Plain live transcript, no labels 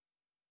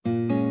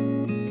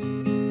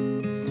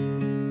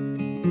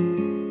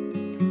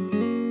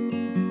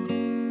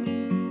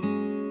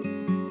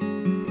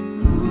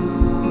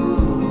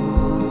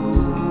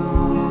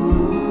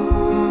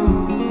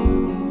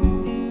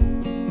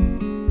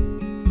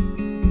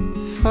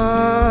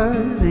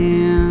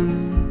falling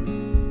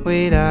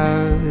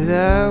without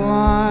a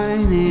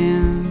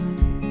warning,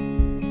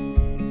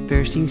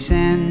 bursting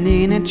sand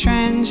in a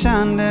trench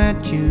under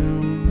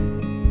June,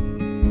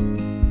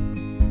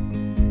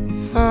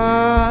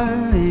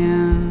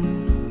 falling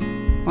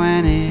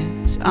when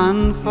it's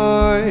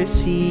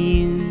unforeseen,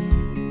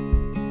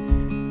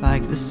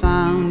 like the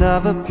sound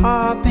of a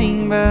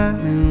popping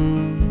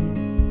balloon.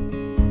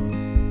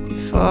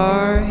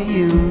 Before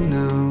you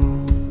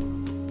know,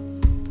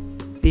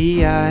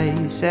 the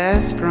ice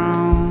has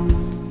grown.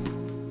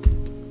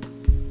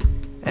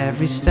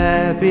 Every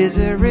step is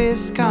a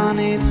risk on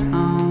its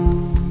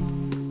own.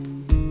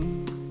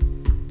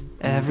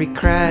 Every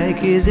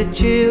crack is a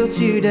chill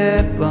to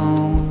the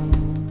bone.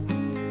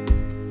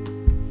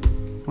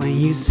 When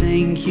you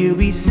sink, you'll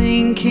be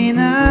sinking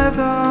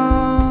alone.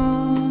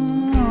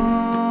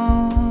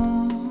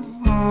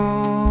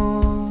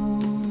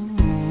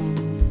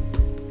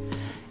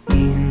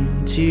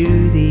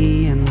 Into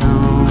the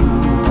unknown.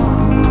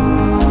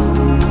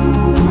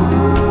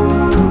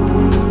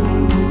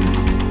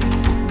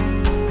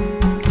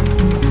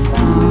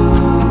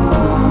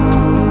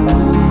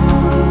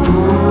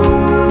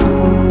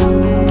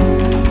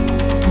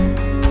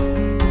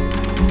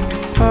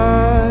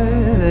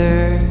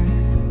 Father,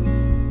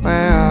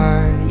 where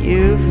are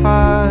you,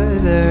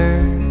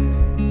 Father?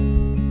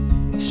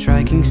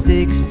 Striking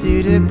sticks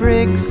to the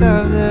bricks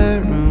of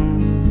the room.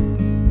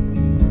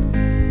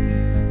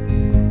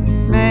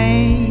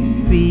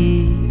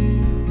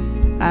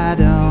 I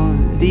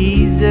don't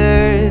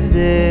deserve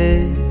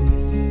this,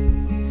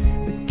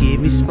 but give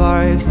me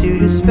sparks to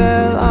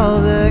dispel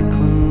all the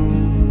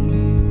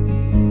gloom.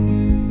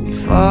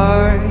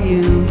 Before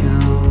you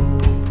know,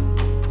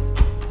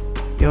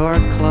 your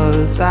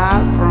clothes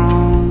are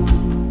grown.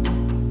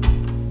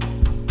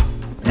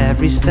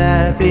 Every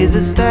step is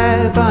a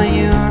step on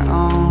your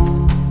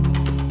own.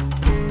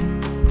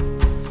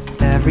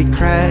 Every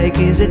crack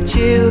is a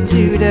chill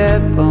to the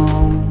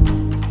bone.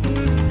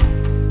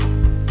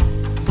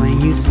 When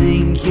you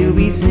sink, you'll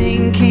be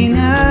sinking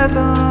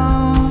alone.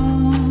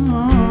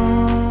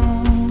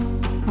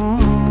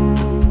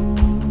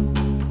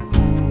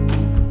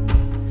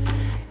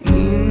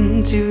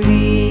 Into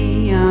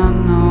the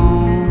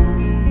unknown.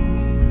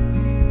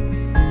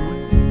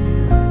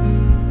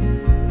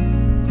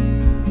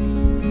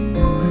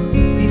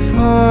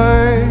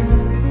 Before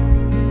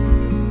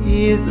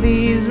it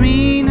leaves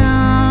me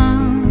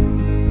numb,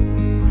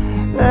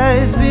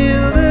 let's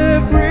build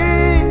a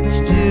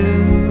bridge to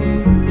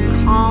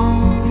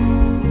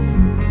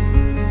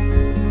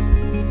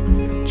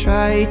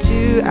try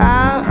to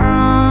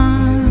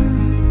outrun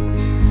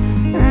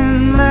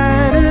and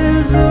let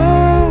us all